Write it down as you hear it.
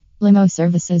Limo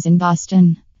services in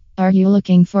Boston. Are you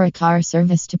looking for a car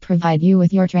service to provide you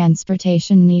with your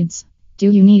transportation needs? Do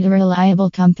you need a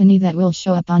reliable company that will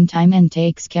show up on time and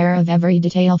takes care of every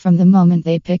detail from the moment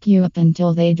they pick you up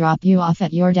until they drop you off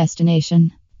at your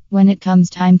destination? When it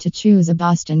comes time to choose a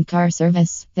Boston car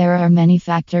service, there are many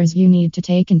factors you need to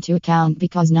take into account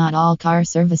because not all car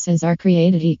services are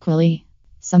created equally.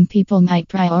 Some people might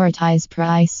prioritize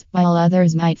price, while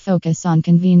others might focus on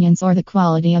convenience or the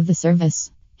quality of the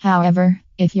service. However,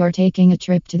 if you're taking a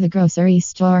trip to the grocery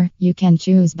store, you can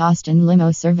choose Boston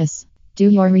Limo service. Do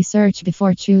your research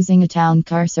before choosing a town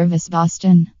car service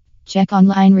Boston. Check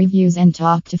online reviews and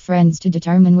talk to friends to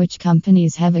determine which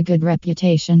companies have a good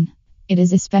reputation. It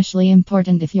is especially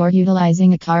important if you're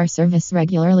utilizing a car service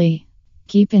regularly.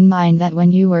 Keep in mind that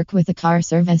when you work with a car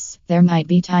service, there might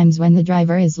be times when the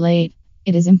driver is late.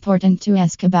 It is important to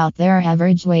ask about their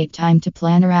average wait time to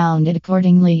plan around it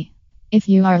accordingly. If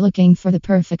you are looking for the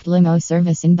perfect limo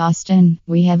service in Boston,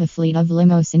 we have a fleet of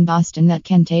limos in Boston that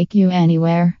can take you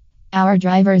anywhere. Our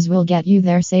drivers will get you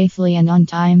there safely and on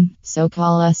time, so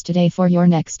call us today for your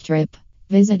next trip.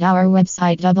 Visit our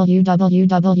website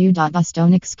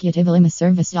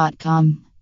www.bostonexecutivelimaservice.com.